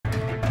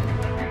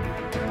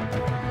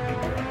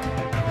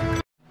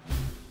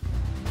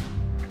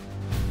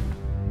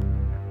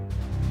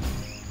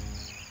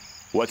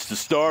What's the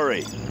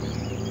story?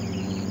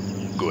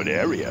 Good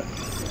area.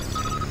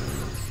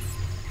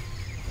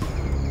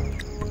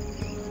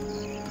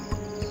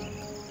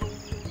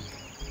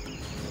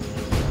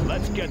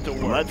 Let's get to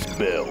work. Let's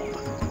build.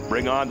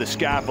 Bring on the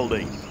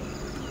scaffolding.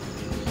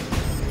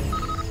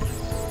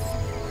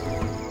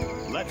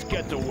 Let's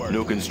get to work.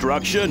 New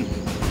construction.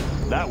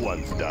 That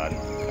one's done.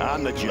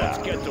 On the job. Let's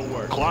get to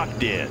work.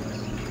 Clocked in.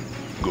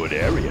 Good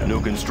area.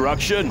 New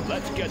construction.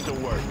 Let's get to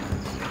work.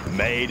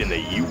 Made in the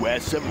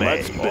U.S. of A.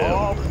 Let's build.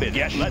 All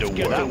finished. Let's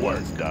get to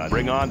work. Done.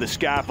 Bring on the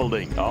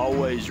scaffolding.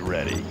 Always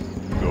ready.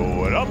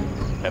 Going up.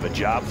 Have a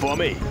job for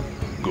me.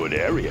 Good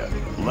area.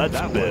 Let's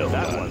build.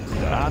 That one's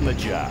done. On the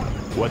job.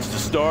 What's the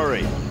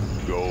story?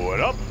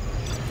 Going up.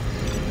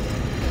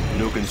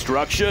 New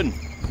construction.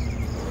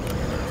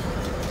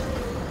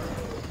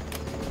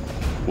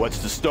 What's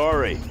the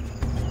story?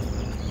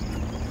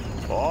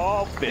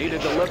 All finished. Need a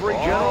delivery,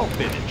 General? All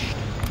finished.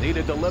 Need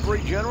a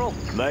delivery, General?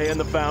 Laying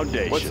the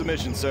foundation. What's the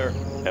mission, sir?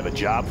 Have a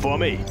job for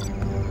me.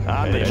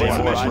 On the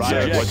mission,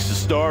 sir. What's the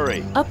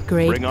story?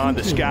 Upgrade Bring on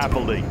the complete.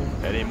 scaffolding.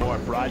 Any more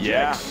projects?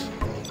 Yeah.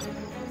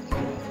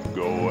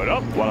 Going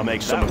up. Want to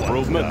make some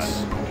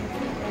improvements?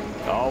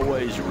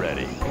 Always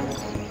ready.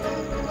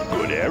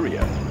 Good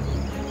area.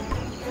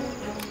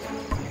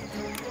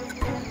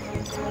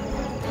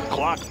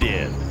 Clocked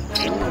in.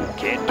 Ooh,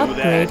 can't do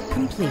Upgrade that.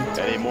 complete.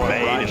 Any more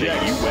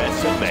projects?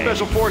 U.S. of A.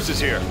 Special forces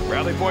here.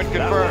 Rally point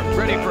confirmed.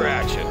 Ready for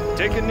action.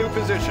 Taking new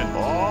position.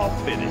 All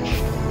finished.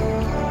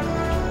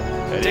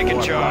 Any Taking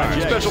more charge.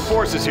 projects? Special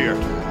forces here.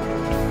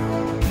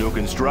 New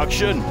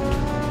construction.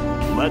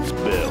 Let's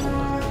build.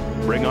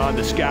 Bring on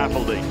the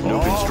scaffolding. New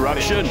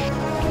construction.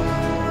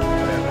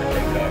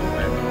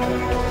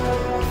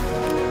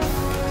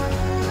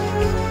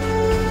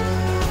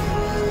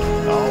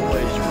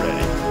 Always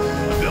ready.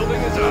 The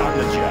building is On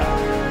the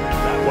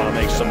job. Want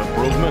to make some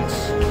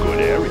improvements? Good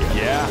area.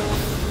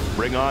 Yeah.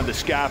 Bring on the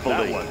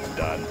scaffolding. That one's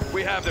done.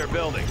 We have their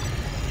building.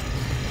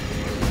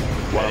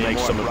 Want to make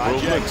some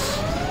improvements?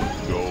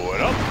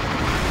 Going up.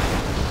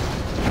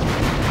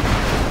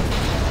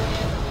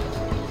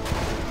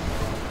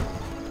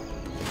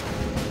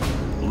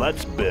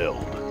 Let's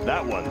build.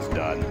 That one's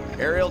done.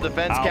 Aerial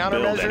defense I'll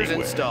build countermeasures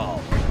anywhere.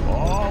 installed.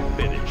 All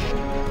finished.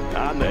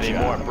 On the Any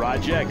more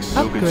projects?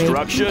 Upgrade New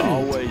construction. complete.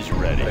 Always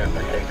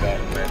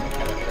ready.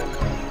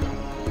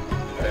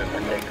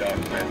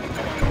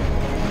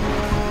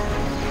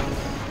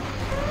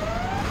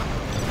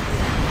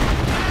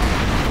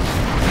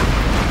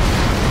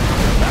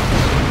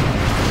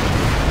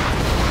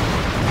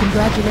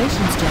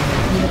 Congratulations, General.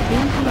 You have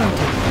been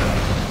promoted.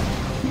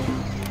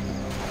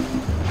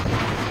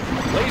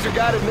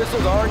 Laser-guided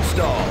missiles are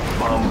installed.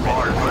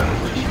 Bombardment.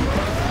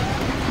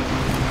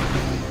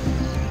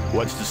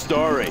 What's the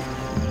story?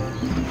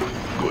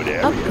 Good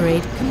area.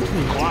 Upgrade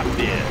complete. Clocked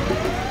in.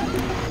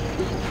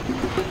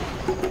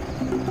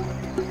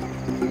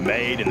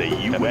 Made in the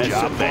U.S.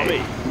 of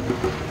A.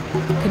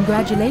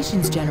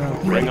 Congratulations, General.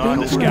 You Bring have on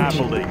been the promoted.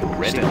 scaffolding.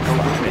 Ready to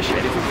fly.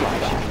 Ready for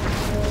flyback.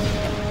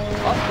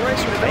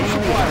 Operation of no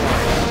supply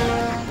line.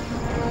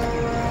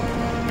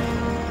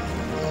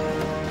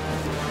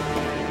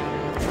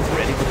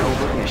 Ready for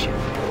covert mission.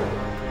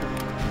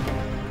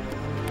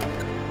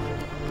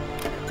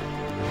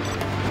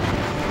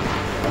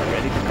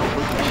 Ready for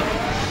covert mission.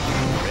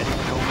 Ready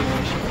for covert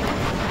mission.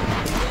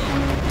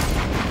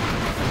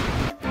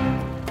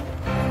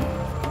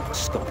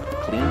 Scope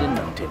cleaned and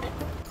mounted.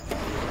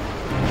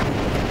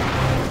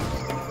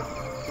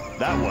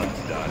 That one's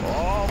done.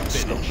 All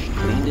finished.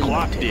 Cleaned and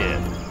Clocked mounted.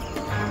 in.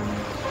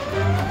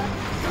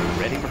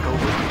 Ready for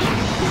covert mission.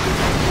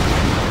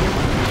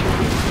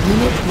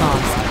 Unit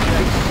lost.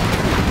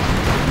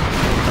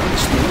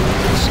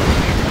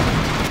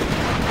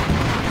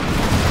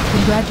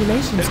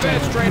 Congratulations, Advanced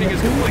General. training You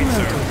is have been complete,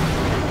 sir.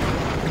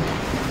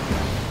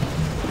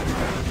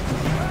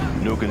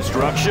 promoted. New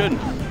construction.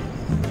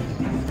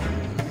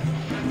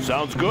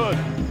 Sounds good.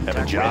 Have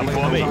a job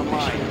for me.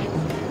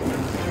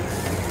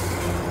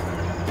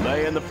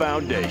 Laying the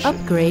foundation.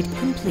 Upgrade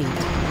complete.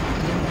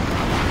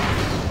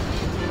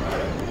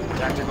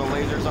 Tactical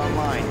lasers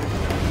online.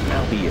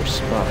 I'll be your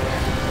spotter.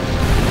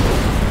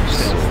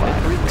 Still fly.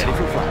 Ready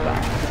for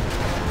flyback.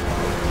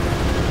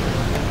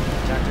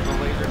 Tactical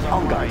lasers I'll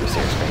online. guard this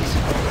airspace.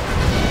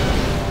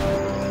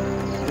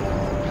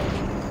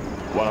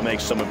 Want to make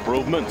some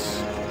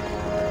improvements?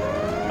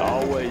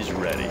 Always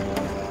ready.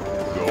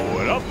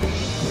 Going up.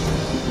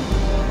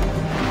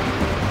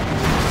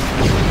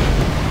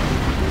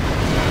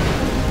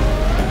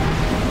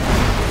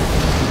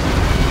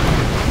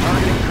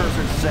 Targeting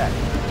cursor set.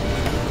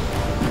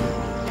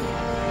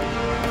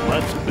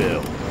 Let's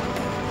build.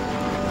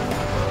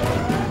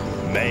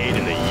 Made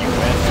in the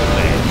U.S. of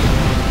A.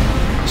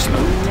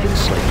 Smooth and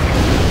slick.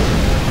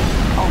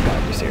 I'll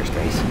guard this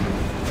airspace.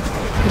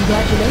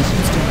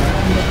 Congratulations,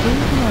 General. You have been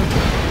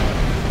promoted.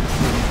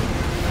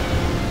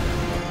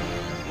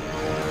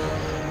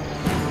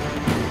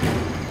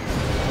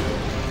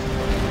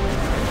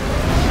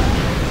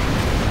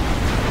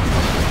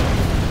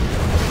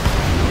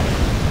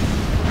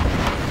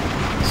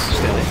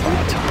 Still in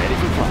flight. Ready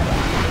for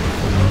flyback.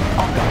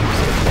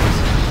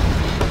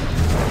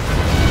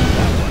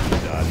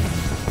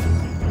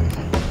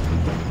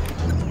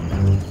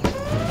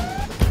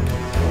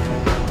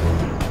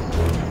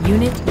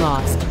 Unit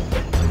lost.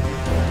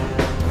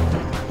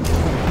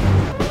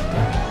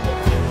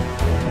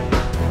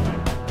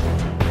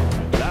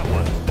 That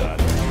one's done.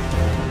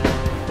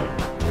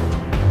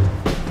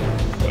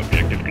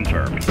 Objective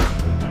confirmed.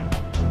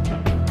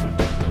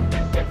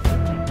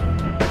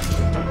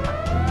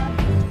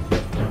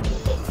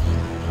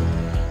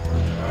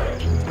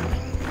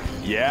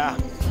 Yeah.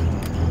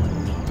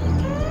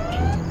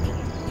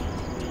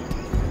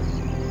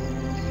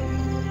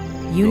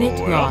 Unit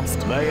Going lost.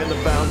 up, laying the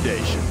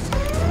foundation.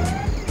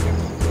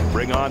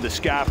 Bring on the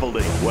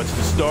scaffolding. What's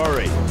the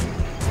story?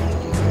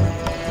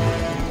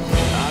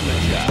 On the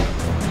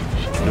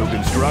job. New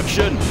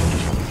construction.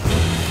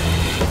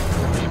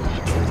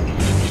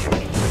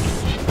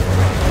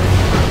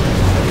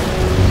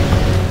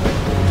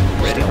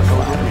 Ready for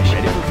flyby.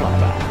 Ready for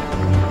flyby.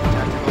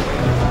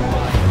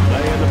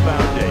 Laying the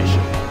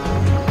foundation.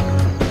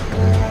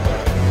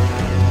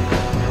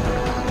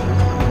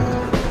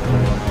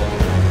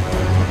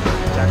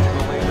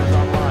 Tactical lasers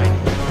online.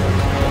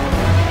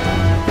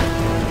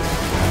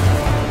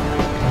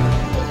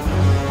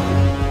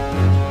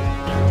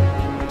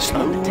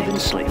 Smooth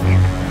and sleek.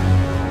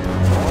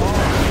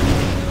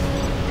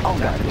 All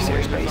guard this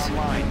airspace.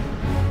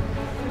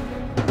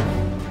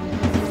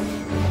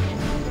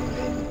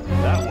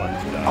 That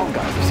one's done. All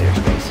guard this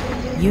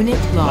airspace. Unit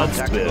lost.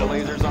 Tactical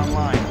lasers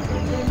online.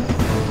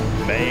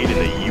 Made in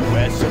the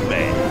U.S. of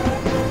A.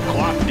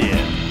 Clocked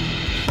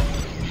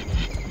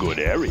in. Good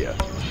area.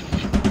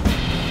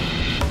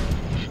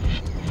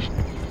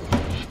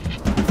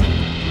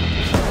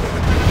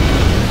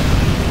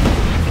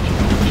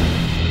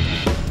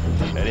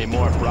 Any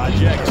more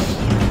projects?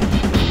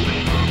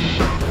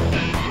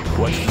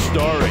 What's the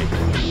story?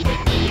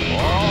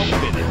 All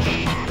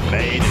finished.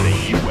 Made in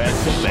the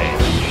U.S. of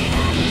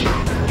A.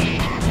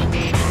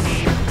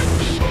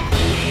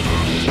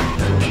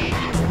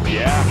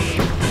 Yeah.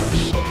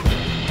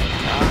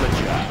 On the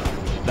job.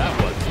 That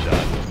one's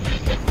done.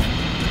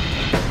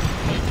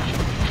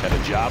 Got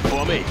a job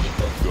for me?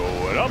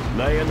 Going up,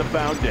 laying the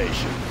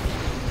foundation.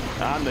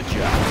 On the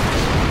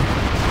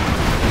job.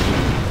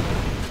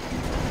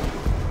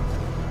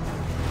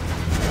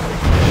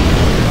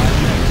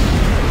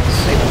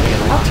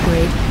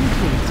 Upgrade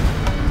complete.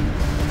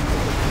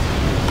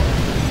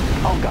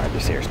 All guard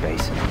this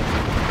airspace.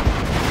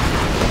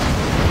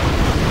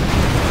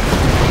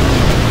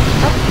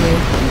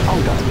 Upgrade.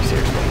 All guard this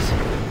airspace.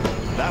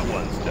 That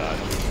one's done.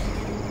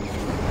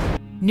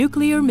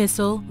 Nuclear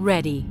missile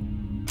ready.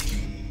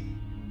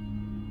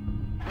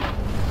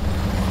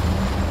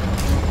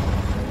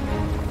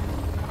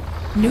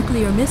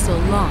 Nuclear missile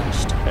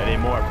launched. Any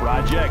more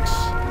projects?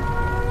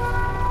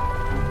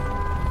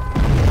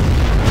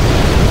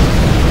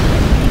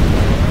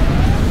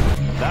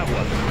 That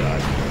one's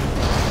done.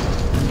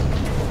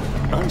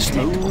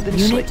 Unsmooth and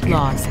Unit sleek.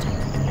 lost.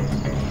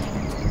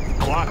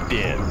 Clocked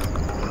in.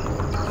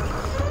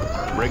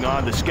 Bring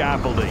on the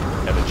scaffolding.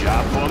 Have a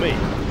job for me?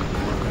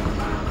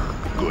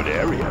 Good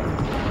area.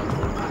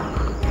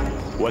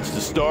 What's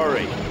the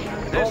story?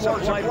 This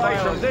supply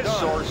from this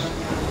source.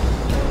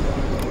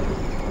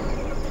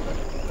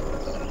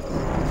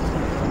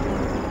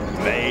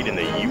 Made in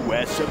the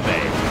U.S. of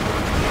A.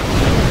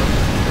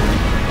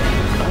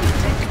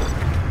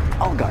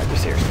 All guard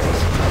this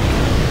airspace.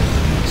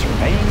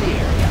 Surveying the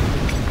area.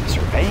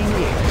 Surveying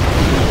the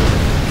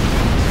area.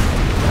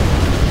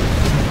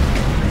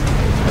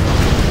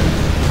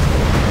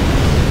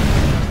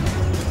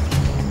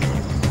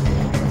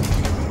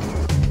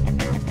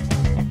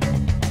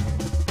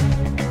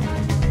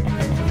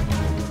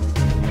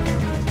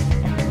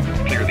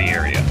 Clear the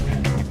area.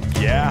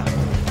 Yeah.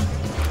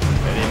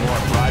 Any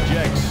more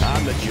projects?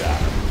 On the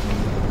job.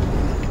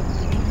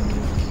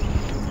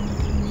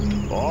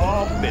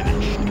 All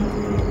finished.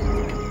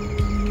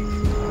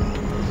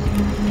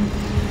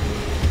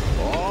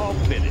 All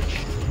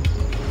finished.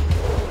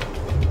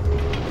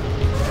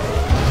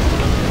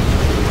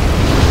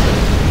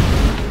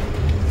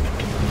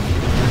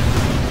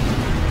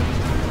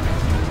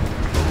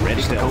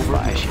 Ready to go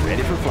flash.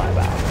 Ready for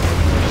flyby.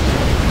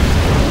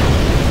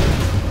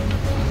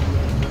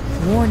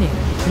 Warning.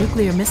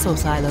 Nuclear missile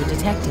silo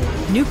detected.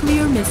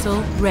 Nuclear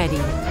missile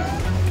ready.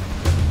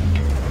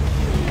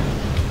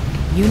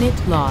 Unit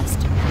lost.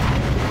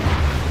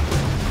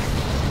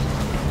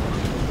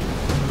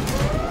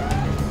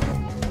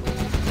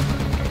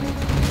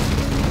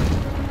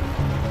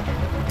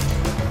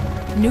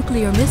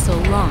 Nuclear missile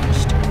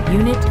launched.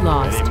 Unit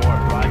lost. Any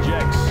more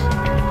projects?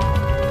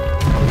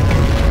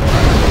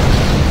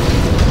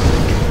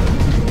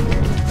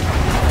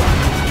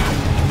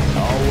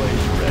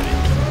 Always ready.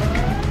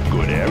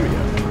 Good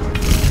area.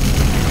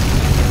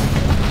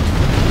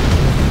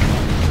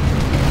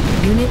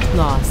 Unit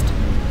lost.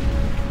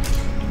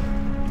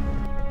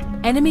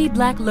 Enemy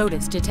Black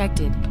Lotus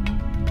detected.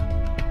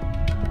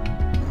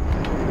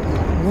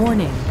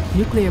 Warning.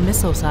 Nuclear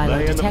missile silo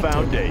Laying the detected.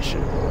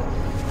 foundation.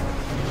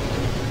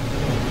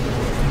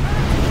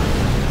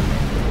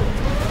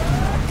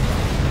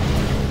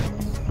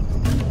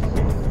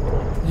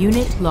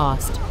 Unit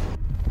lost.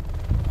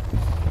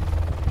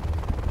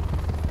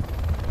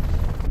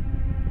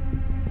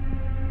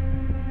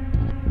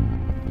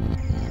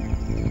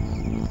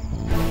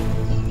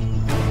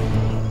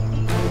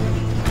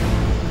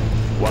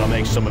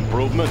 some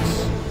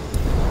improvements.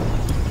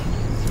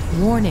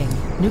 Warning,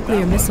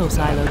 nuclear missile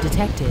silo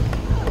detected.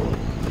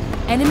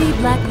 Enemy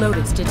Black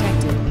Lotus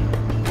detected.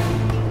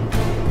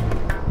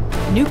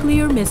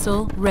 Nuclear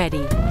missile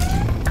ready.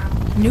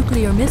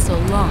 Nuclear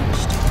missile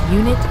launched.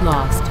 Unit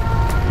lost.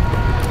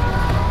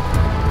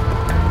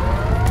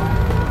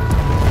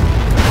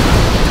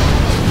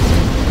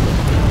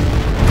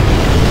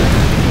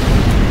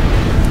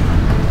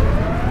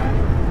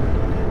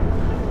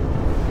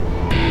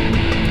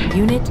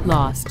 Unit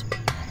lost.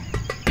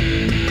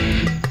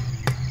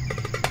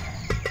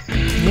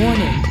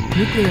 Warning,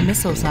 nuclear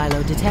missile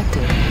silo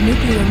detected.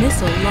 Nuclear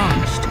missile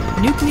launched.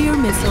 Nuclear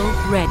missile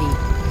ready.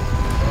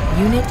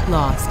 Unit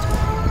lost.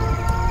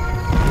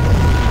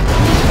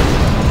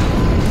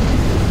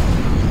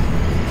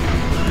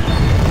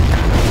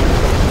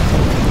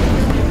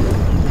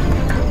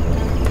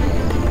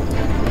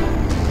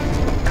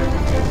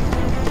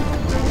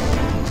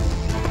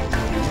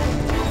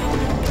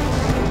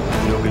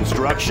 New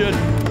construction.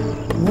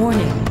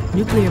 Warning,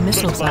 nuclear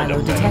missile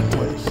silo detected.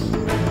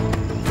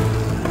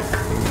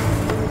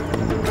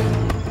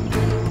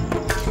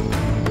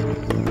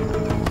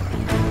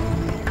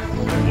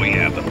 We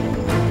have them.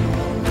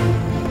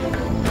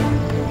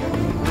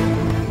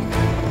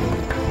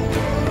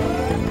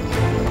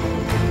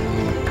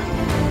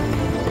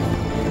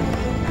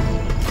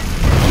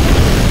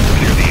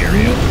 Clear the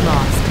area. Unit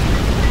lost.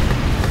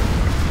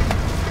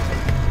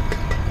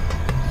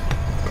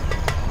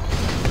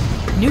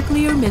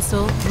 Nuclear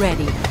missile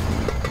ready.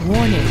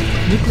 Warning,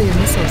 nuclear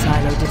missile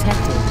silo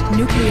detected.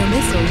 Nuclear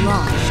missile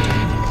launched.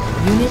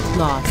 Unit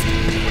lost.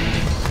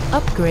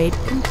 Upgrade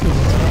complete.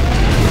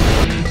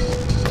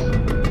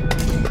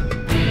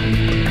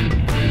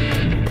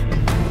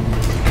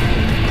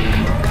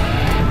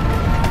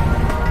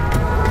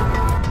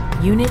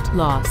 Unit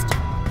lost.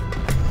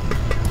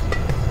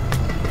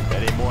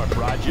 Any more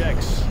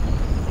projects?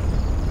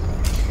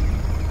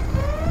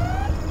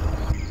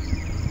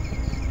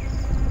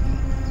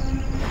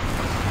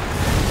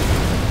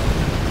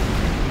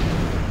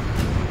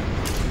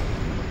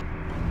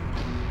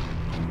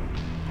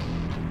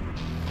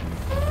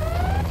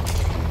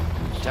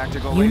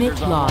 Tactical Unit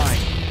lasers lost. online.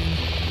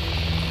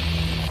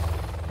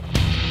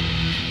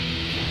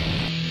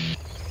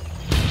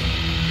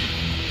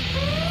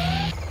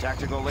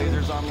 Tactical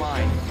lasers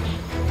online.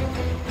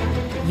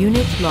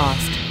 Unit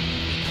lost.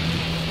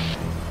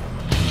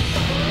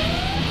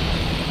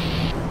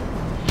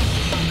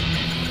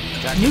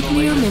 Tactical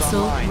Nuclear lasers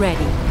missile online.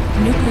 ready.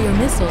 Nuclear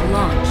missile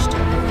launched.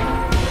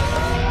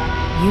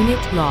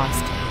 Unit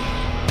lost.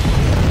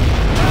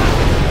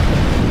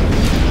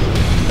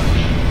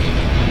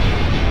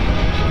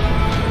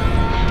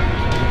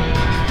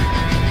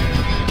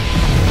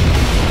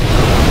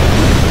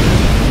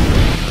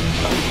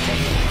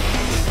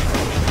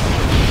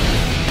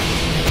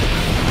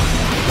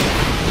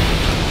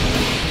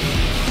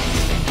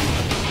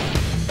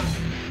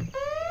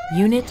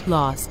 Unit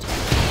lost.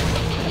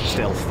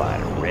 Stealth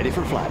fighter ready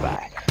for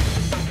flyby.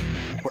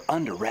 We're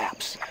under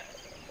wraps.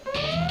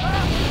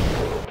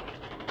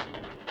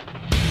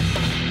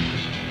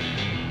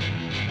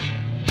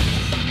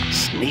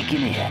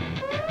 Sneaking in.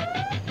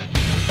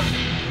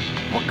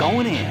 We're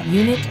going in.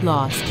 Unit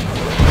lost.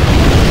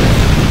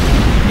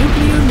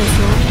 Nuclear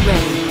missile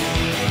ready.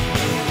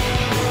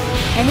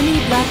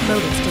 Enemy Black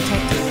Lotus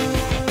detected.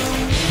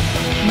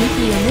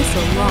 Nuclear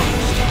missile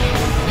launched.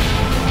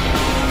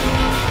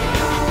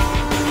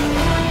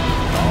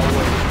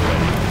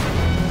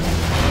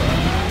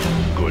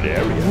 Good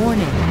area.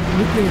 Warning,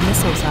 nuclear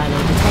missile silo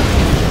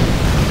detected.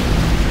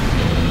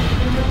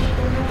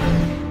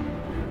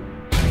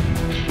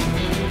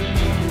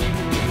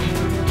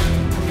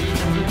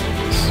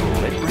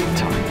 Slippery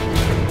time.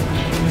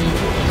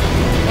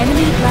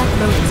 Enemy Black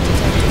Lotus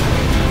detected.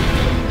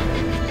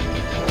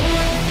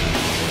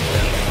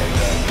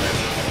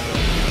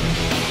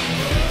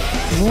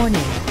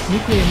 Warning,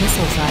 nuclear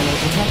missile silo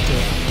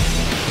detected.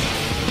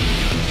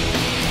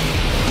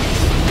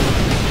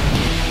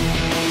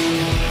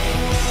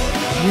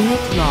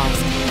 Unit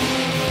lost.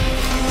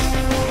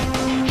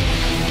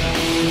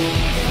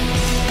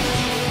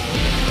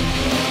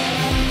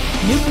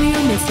 Nuclear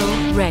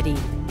missile ready.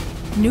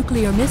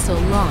 Nuclear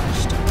missile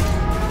launched.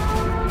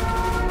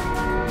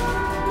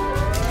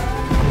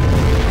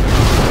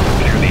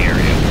 Clear the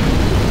area.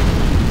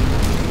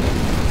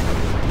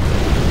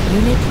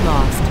 Unit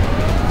lost.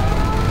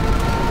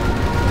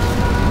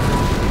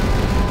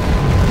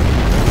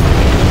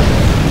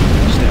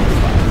 Stealth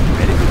fighter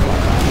ready for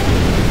flyby.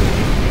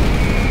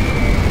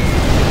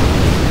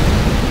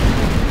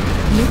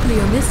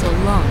 Nuclear missile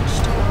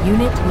launched.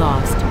 Unit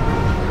lost.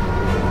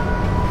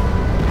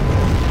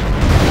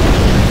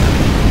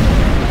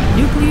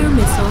 Nuclear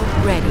missile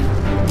ready.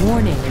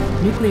 Warning,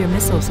 nuclear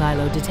missile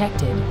silo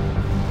detected.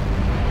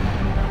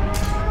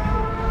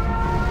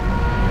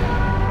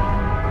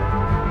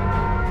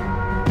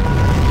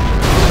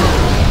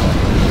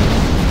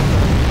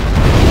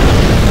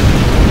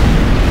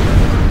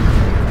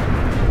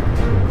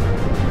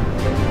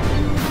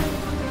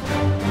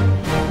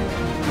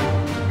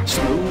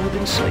 Smooth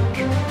and slick.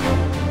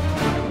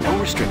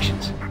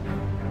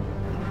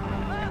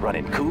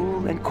 Running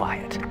cool and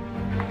quiet.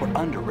 We're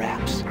under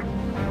wraps.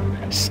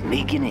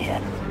 Sneaking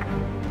in.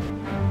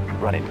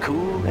 Running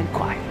cool and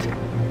quiet.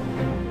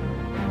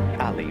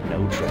 I leave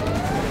no trouble.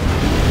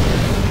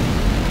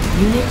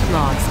 Unit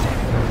lost.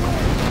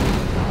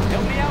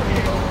 Help me out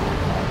here.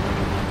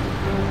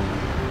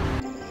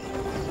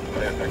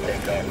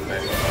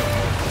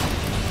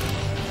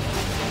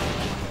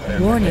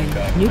 Warning,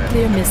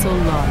 nuclear missile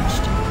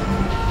launched.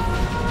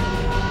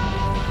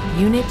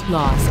 Unit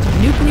lost.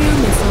 Nuclear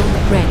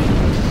missile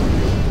ready.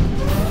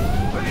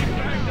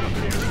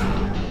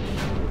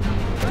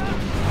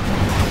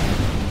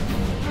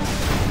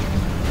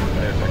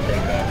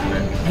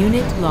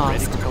 Unit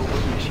lost.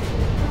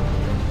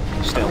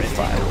 Stealth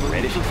fighter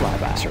ready for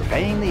flyby.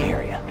 Surveying the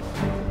area.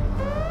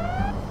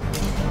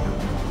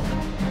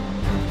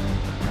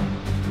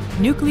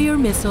 Nuclear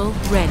missile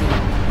ready.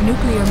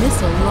 Nuclear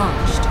missile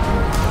launched.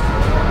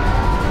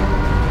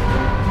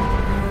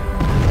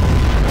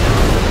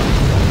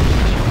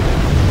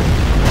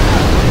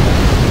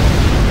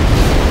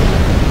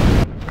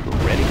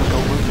 Ready for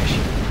covert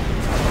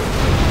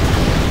mission.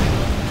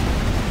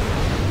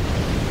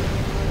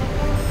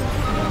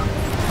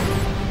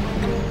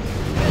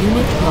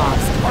 Unit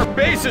lost. Our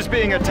base is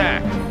being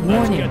attacked.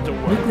 Warning,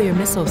 nuclear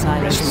missile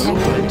silo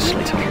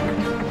detected.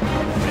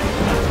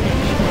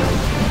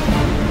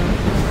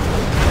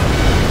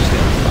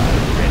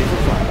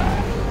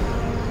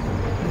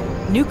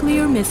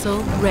 Nuclear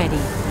missile ready.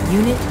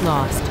 Unit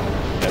lost.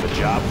 Have a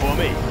job for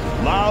me?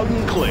 Loud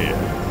and clear.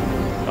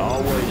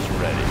 Always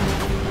ready.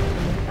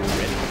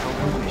 Ready for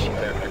covert mission.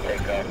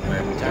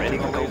 Ready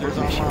for covert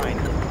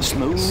mission.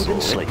 Smooth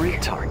and slippery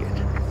target.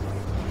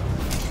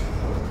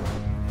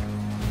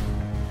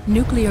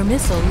 Nuclear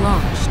missile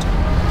launched.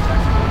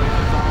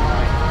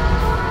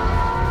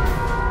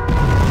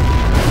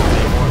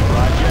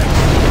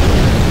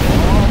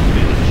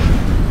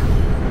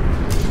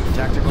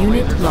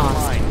 Unit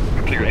lost.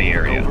 Clear the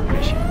area.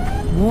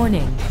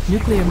 Warning,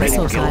 nuclear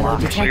missile silo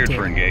Cleared for detected.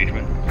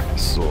 engagement.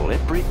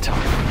 Slippery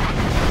target.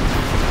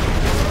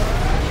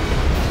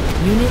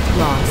 Unit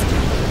lost.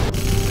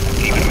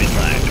 Keeping them in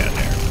line out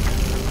there.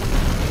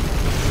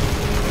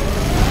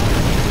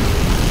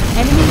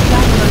 Enemy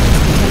black lotus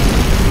detected.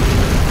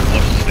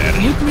 What's the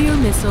status? Nuclear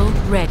missile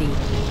ready.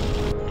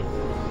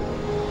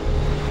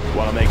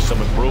 Want to make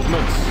some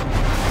improvements?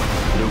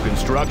 New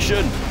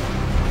construction?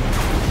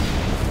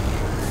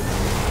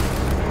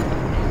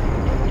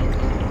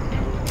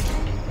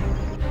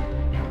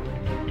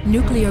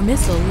 Nuclear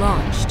missile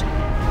launched.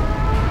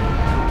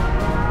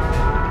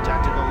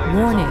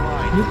 Warning,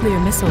 nuclear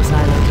missile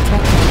silo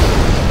detected.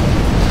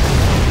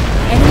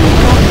 Enemy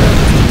black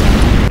lotus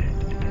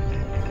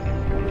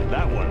detected.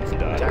 That one's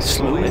done.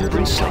 Smooth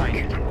and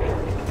slick.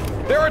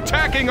 They're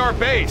attacking our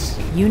base.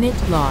 Unit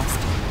lost.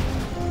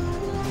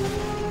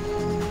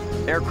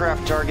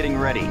 Aircraft targeting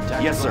ready.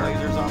 Yes, sir.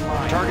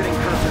 Targeting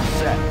cursor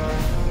set.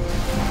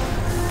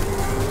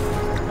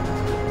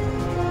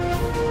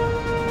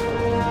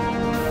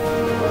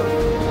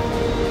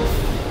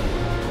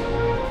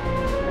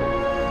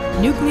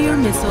 Nuclear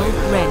missile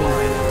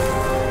ready.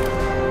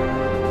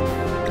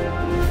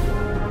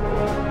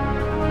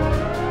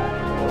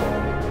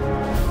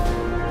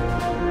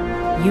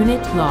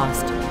 Unit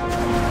lost.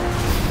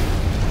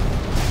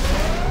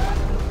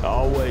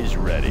 Always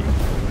ready.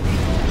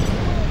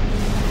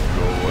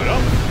 Going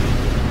up.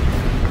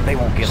 They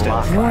won't get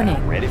lost.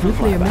 Warning, Ready for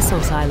nuclear flyby.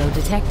 missile silo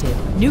detected.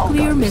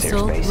 Nuclear guard this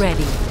missile airspace.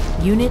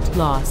 ready. Unit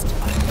lost.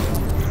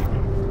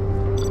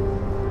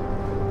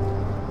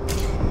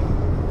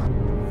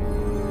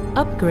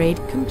 Upgrade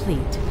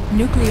complete.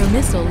 Nuclear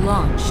missile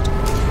launched.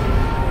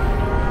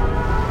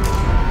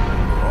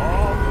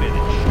 All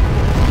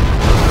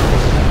finished.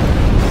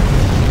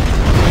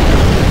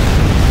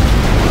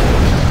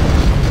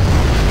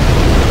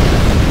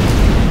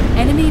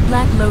 Enemy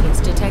Black Lotus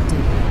detected.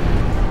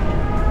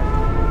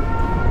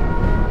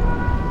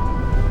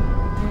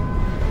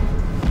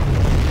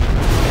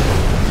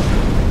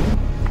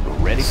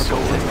 Ready for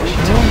covert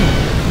mission.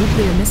 Warning,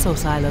 nuclear missile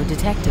silo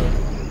detected.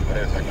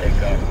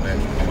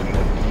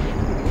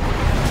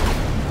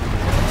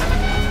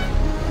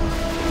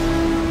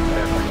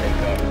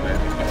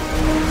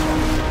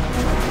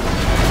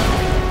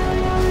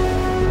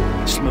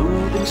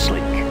 Smooth and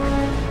slick.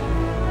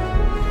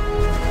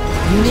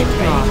 Unit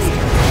lost.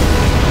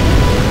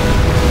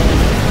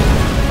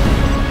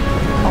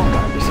 On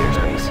guard this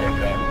airspace.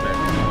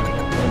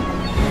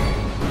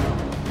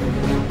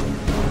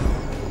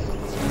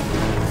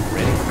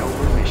 Ready for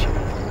covert mission.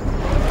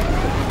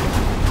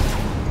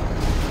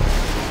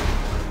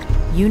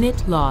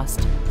 Unit lost.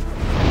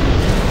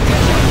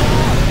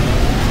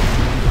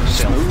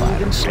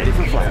 Smooth and slick. Ready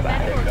for flyby.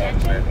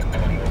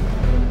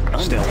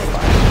 Stealth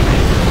fighter.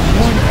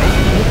 Warning,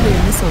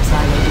 nuclear missile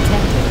silo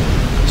detected.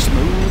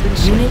 Smooth and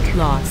slick. Unit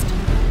lost.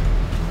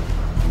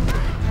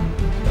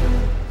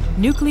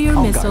 Nuclear On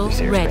guard missile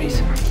this ready.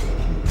 airspace.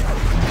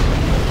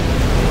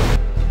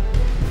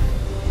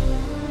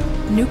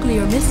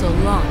 Nuclear missile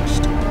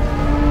launched.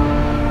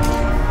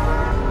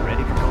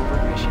 Ready for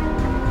covert mission.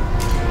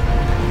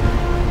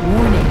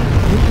 Warning,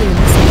 nuclear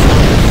missile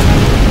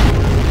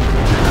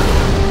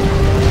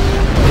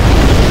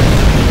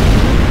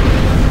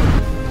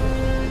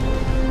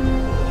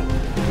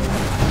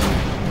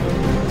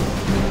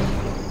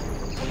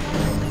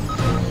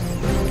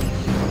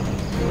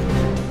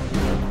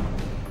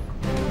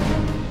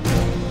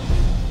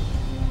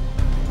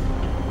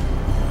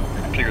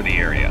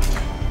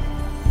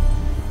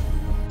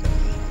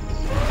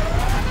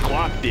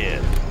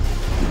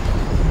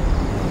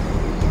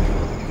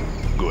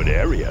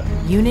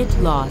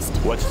lost.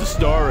 What's the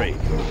story?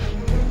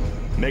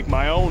 Make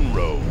my own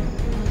road.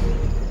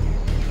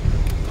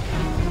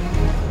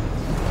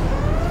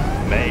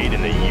 Made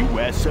in the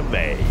U.S. of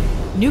A.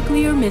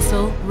 Nuclear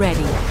missile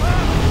ready.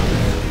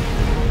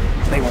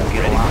 They won't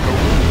get a lock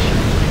over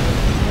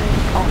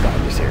this. I'll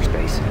guard this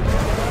airspace.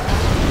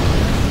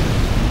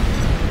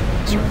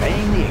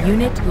 Surveying the area.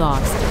 Unit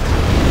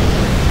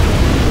lost.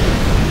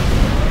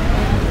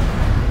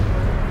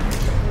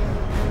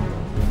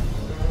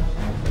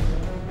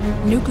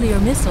 Nuclear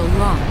missile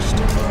launched.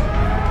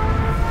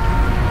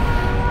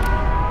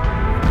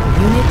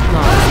 Unit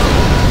lost.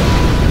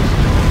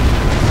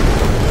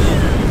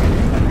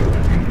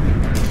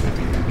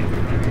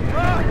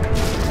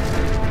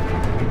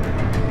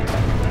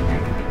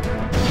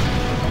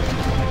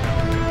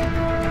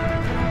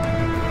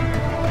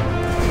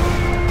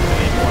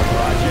 Any more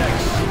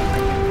projects?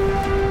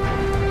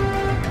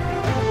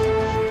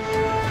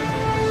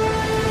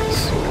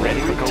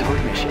 Ready for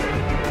covert mission.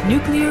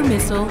 Nuclear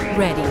missile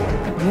ready.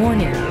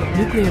 Warning,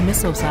 nuclear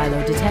missile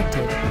silo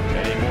detected.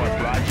 Any more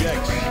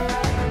projects?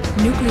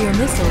 Nuclear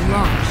missile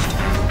launched.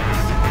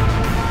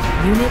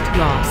 Unit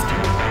lost.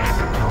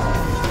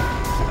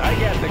 I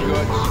got the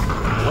goods.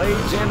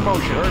 Blades in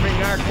motion, serving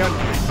our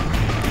country.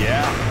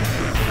 Yeah.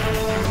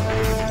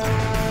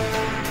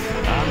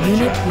 On the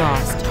Unit job.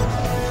 lost.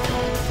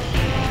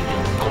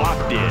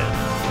 Clocked in.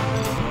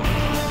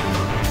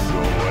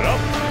 Going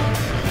up.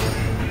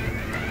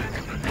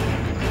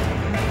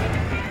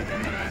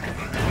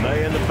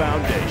 Laying the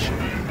foundation.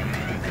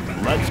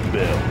 Let's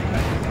build.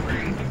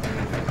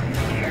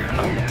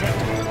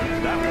 Undetectable.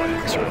 That one.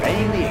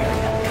 Surveying the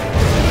area.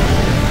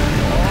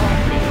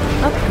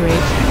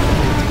 Upgrade.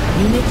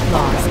 Unit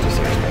Guard lost. this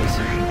airspace.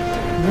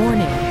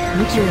 Warning,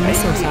 nuclear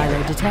missile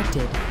silo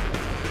detected.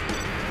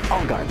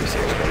 I'll guard this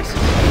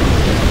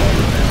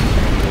airspace.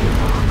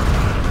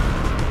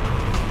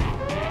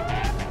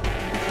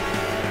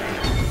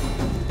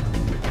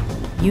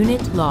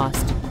 Unit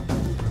lost.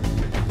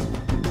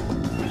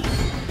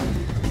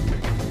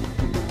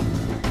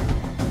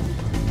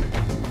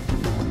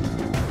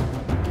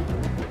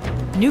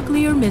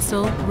 Nuclear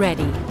missile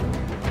ready.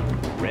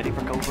 Ready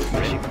for covert mission.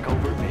 Ready for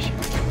covert mission.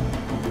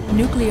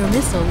 Nuclear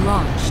missile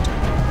launched.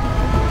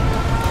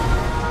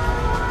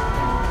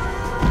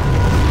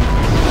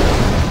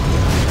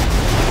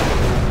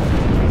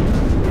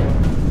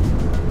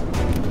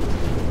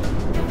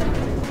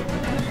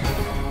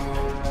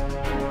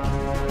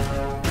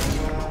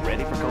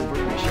 Ready for covert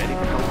mission. Ready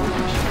for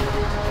covert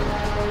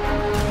mission.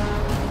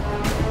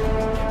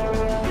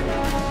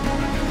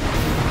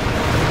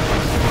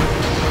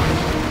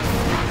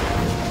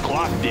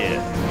 Clocked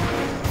in.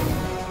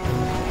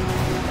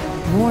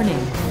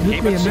 Warning,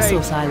 nuclear safe.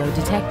 missile silo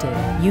detected.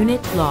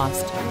 Unit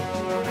lost.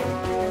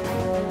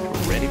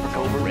 Ready for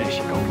covert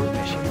mission. Covert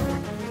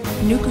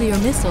mission. Nuclear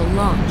missile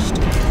launched.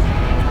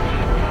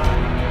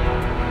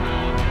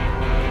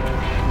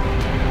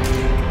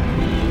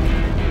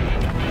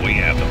 We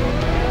have them.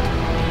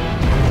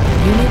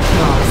 Unit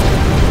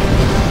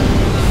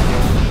lost.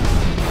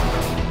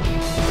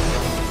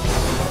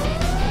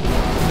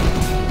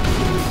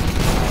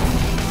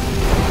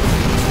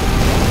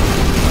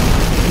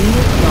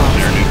 Unit Their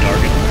lost. new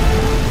target.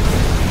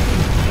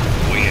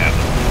 We have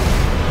them.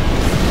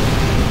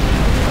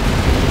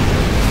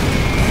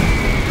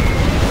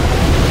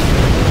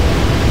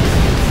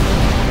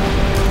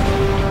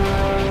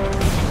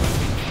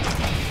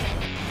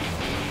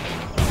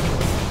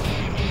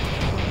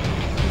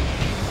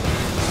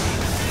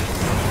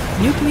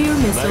 Nuclear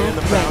missile Laying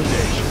the ready.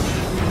 foundation.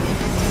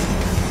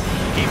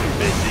 Keep it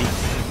busy.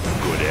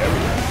 Good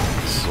area.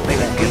 They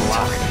won't get a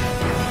lock.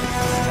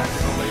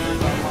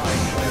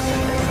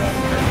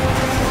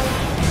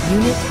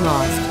 Unit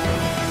lost.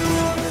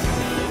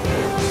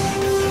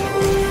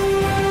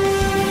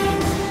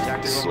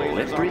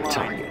 Slippery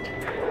target.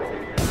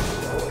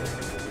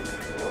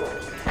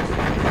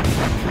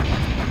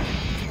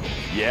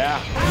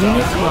 Yeah.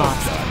 Unit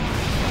lost.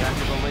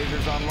 Tactical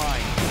lasers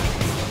online.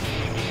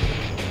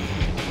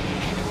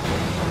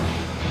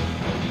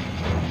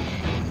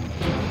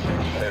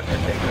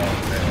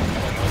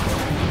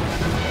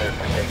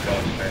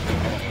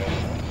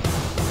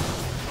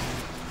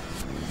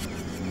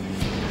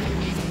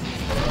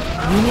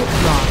 Unit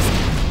lost.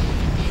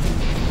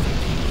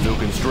 New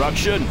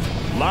construction.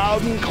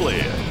 Loud and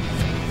clear.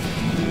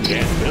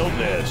 Can't build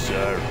this,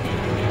 sir.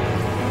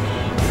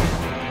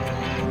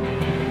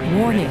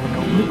 Warning,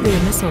 nuclear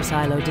missile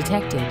silo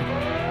detected.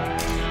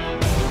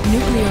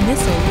 Nuclear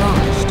missile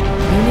launched.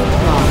 Unit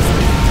lost.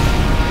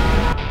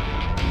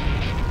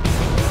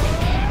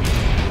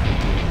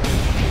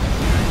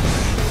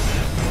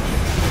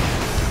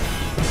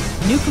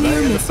 Nuclear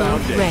Laying the missile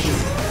foundation.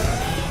 ready.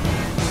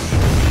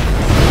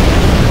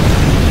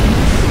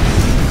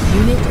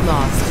 Unit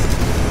lost.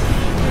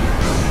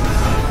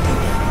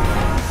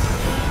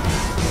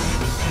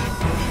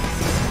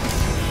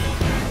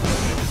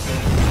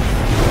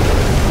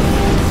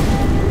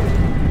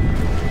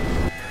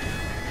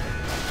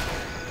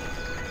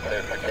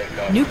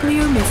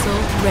 Nuclear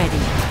missile ready.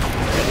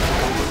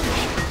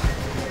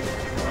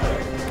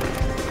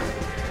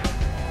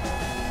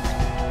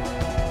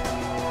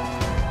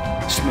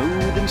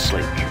 Smooth and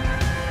sleek.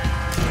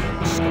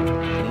 Cleaned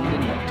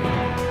and melted.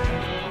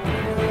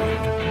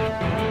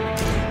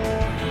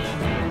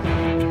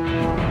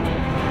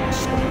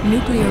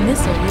 Nuclear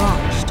missile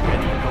launched.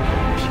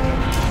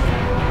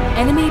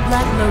 Enemy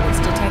Black Lotus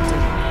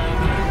detected.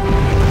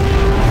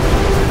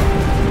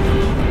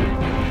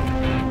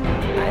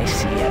 I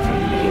see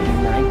every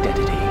hidden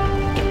identity.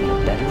 Getting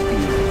a better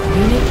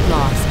view. Unit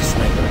lost.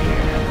 Sniper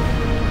here.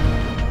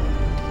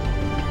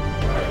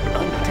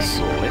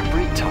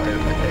 Slippery target.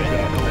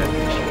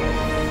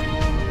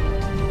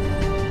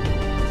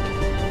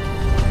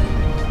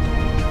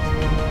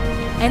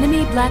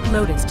 Enemy Black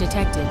Lotus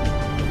detected.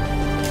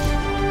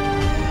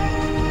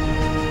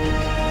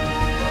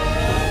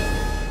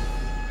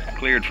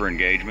 Cleared for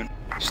engagement.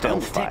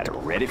 Stealth fighter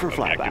ready for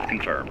Objective flyby.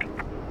 confirmed.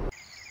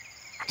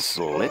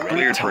 Slippery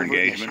Cleared for target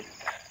engagement.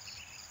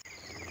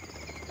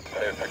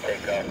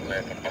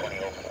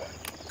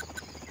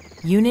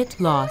 Unit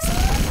lost.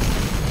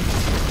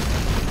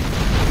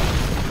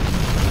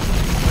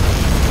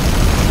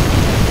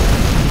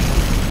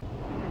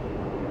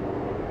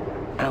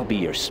 I'll be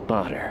your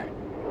spotter.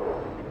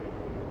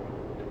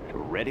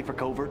 Ready for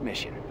covert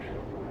mission.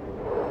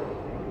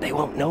 They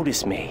won't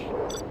notice me.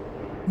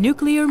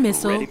 Nuclear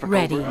missile Ready for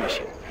ready. covert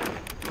mission.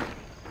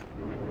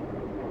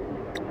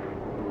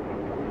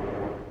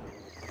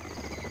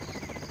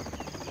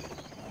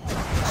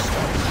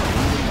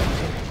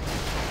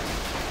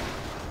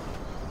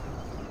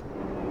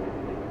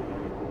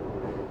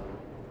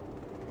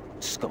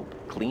 Scope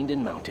cleaned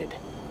and mounted.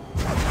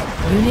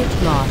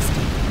 Unit lost.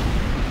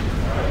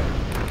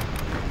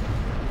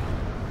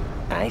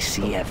 I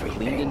see everything.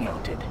 Cleaned and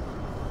mounted.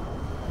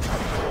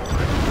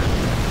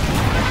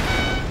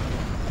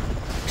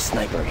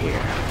 Sniper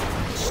here.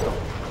 Scope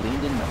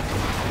cleaned and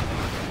mounted.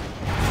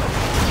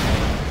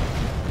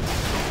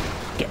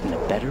 Getting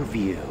a better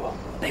view.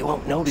 They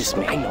won't notice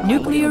me. I know my way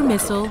Nuclear around.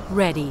 missile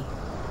ready.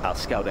 I'll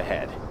scout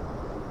ahead.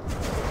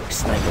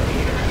 Sniper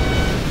here.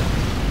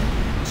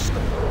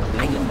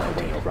 I know my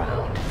way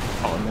around.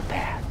 On the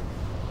path.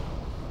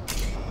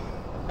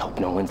 Hope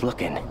no one's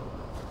looking.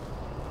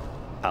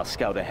 I'll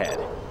scout ahead.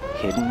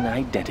 Hidden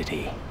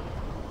identity.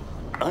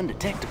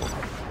 Undetectable.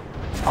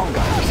 All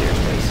guard this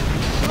airspace.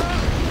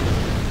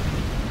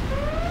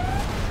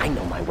 I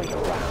know my way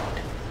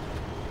around.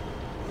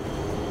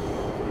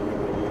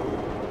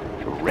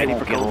 Ready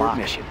for covert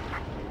mission.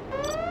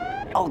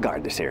 I'll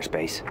guard this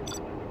airspace.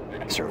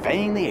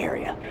 Surveying the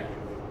area.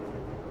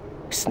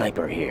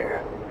 Sniper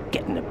here.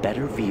 Getting a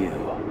better view.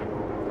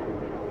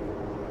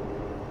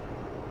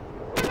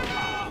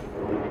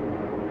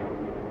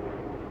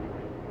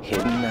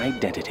 Hidden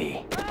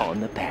identity on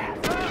the path.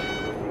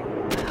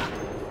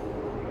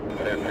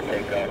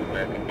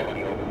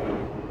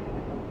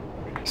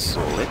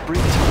 Slippery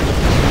target.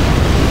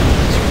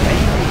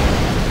 Surveying the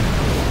area.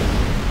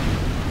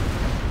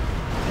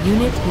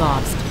 Unit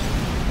lost.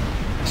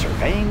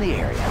 Surveying the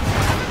area.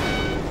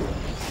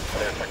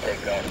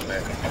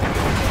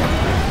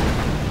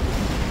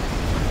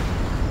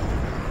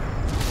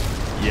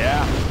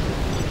 Yeah?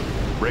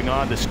 Bring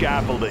on the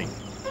scaffolding.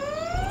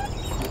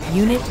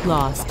 Unit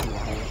lost.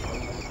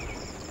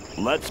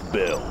 Let's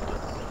build.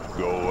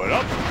 Going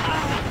up.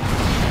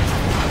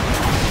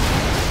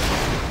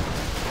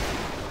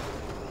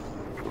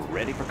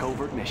 Ready for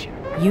covert mission.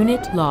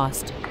 Unit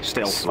lost.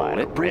 Stealth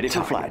fighter ready for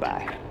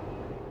flyby.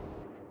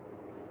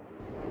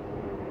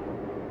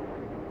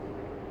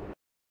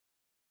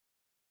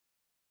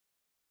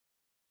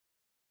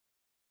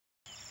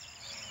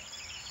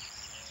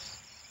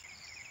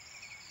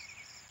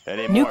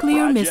 Any more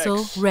Nuclear projects?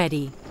 missile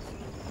ready.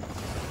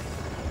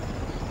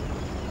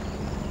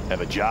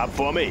 Have a job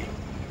for me?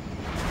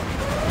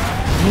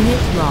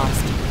 Unit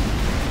lost.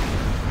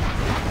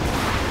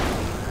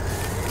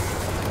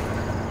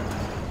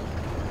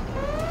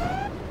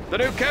 The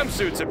new chem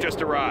suits have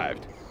just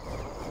arrived.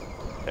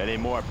 Any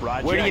more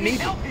projects? Where do you need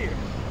help here?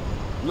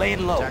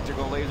 Laying low.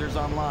 Tactical lasers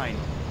online.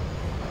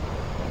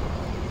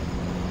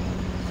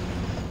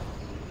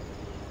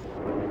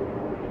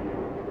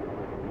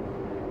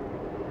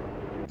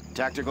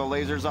 Tactical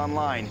lasers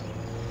online.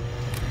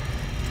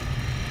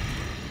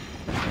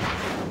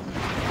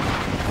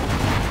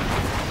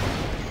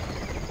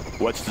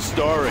 What's the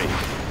story?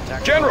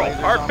 Tactical General,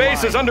 lasers our base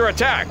online. is under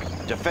attack.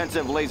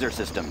 Defensive laser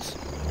systems.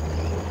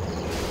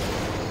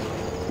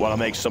 Want to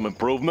make some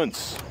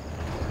improvements?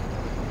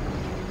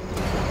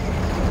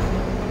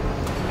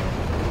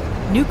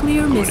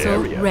 Nuclear Good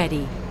missile area.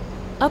 ready.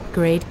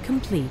 Upgrade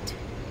complete.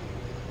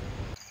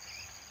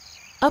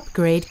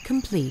 Upgrade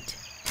complete.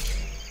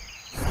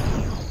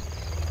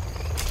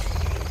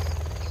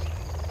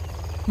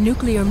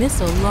 Nuclear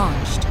missile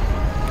launched.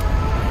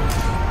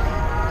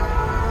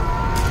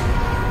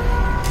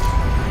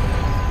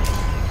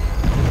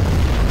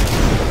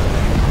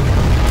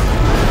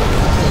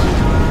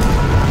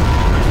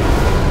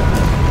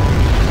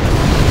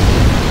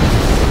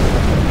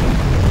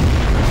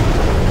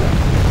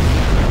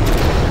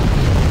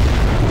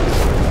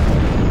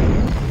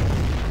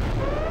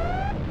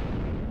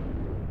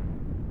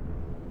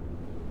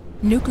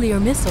 Nuclear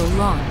missile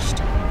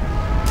launched.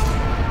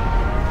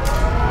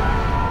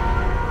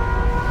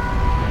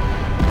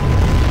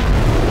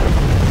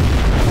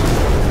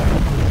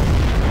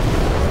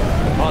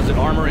 Composite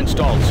armor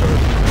installed, sir.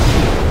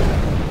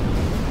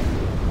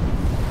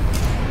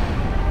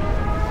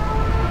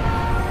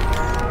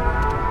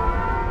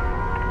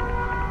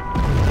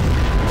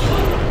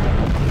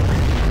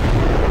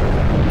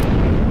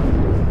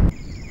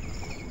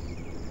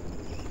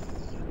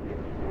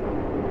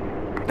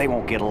 They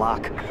won't get a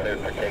lock.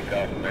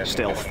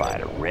 Stealth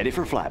fighter, ready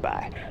for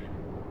flyby.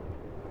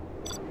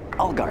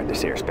 I'll guard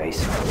this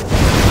airspace.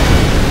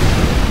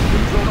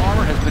 New drone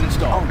armor has been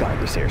installed. I'll guard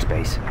this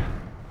airspace.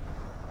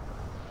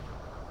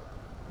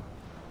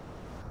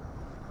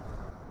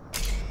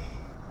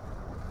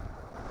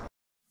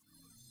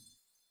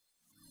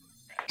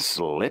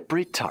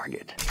 Slippery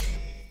target.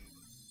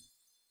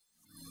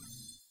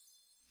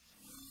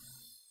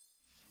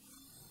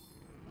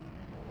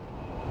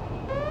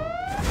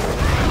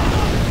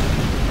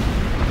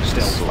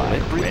 Stealth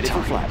fighter, ready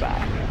for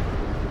flyby.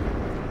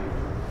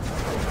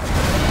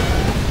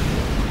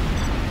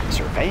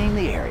 Surveying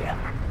the area.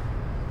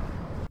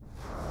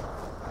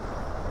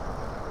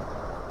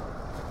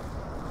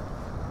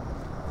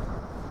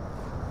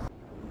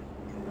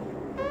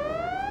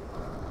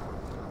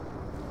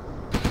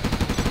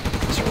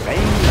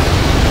 Surveying the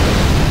area.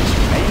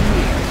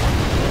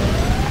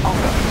 I'll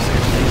go to this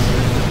airspace.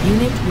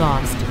 Unit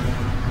lost.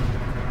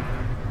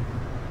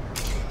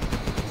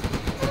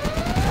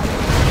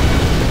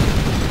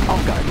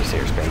 I'll guard this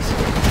airspace.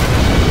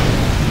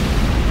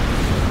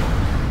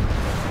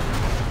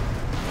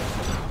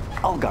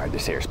 I'll guard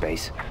this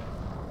airspace.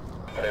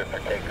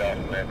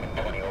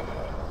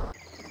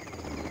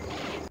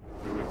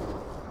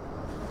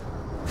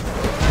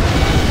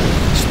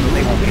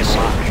 They won't get a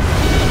lock.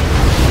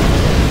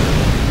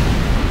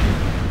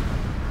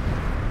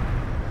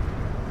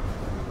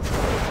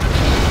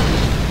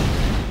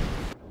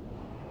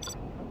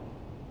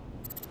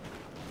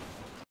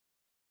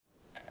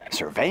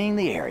 Surveying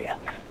the area.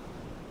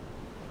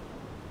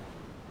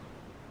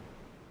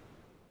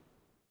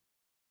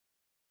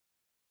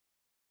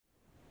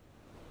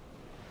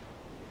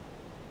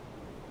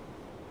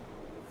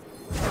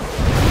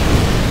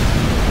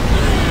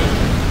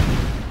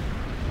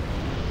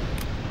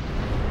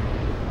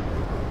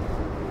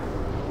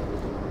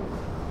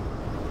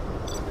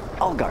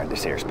 I'll guard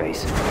this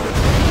airspace.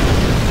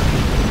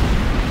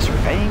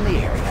 Surveying the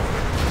area.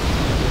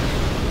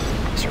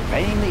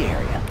 Surveying the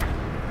area.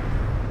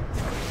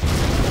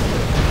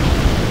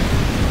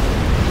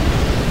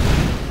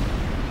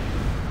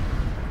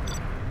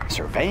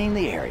 Surveying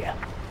the area.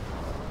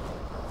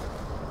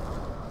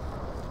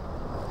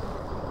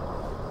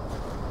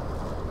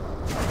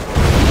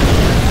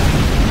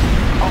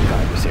 I'll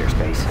guard this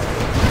airspace.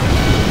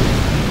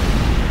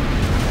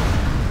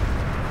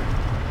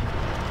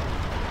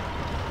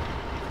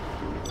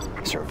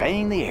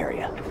 Surveying the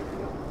area.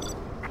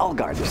 I'll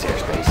guard this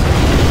airspace.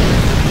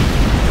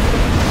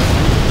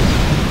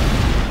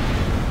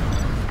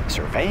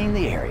 Surveying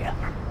the area.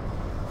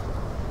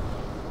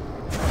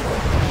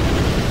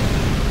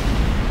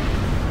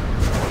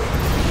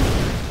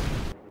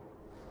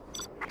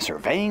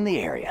 Surveying the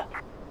area.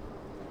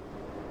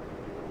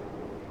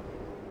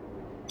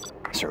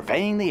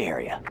 Surveying the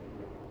area.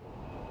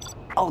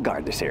 I'll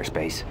guard this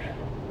airspace.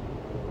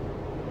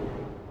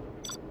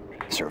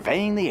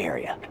 Surveying the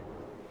area.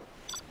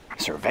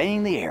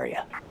 Surveying the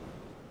area.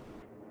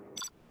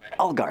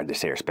 I'll guard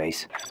this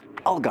airspace.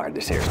 I'll guard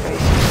this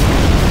airspace.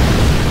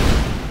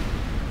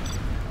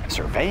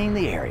 Surveying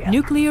the area.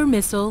 Nuclear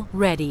missile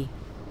ready.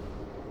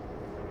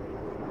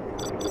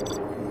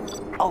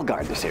 I'll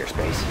guard this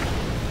airspace.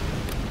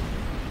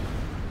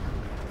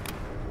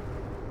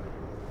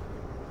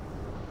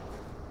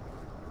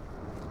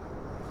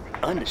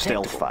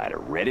 Stealth fighter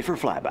ready for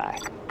flyby.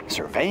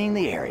 Surveying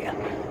the area.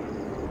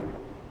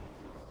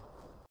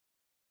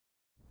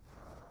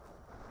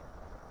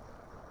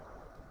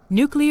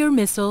 Nuclear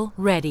missile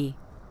ready.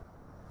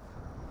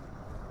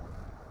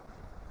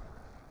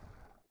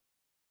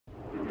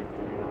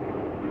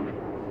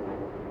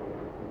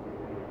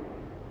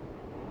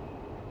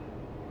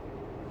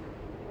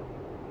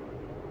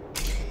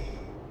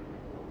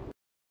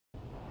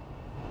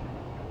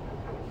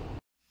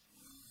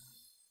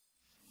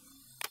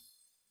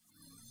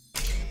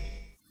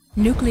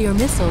 Nuclear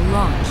missile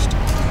launched.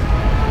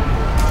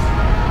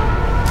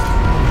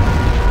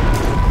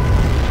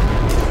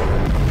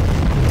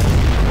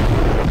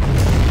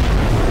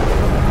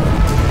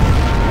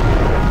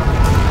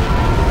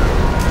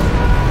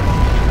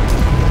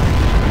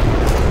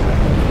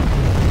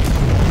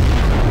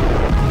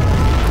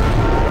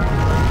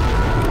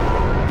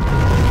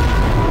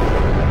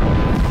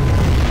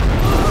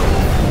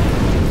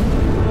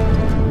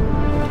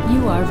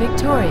 You are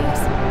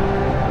victorious.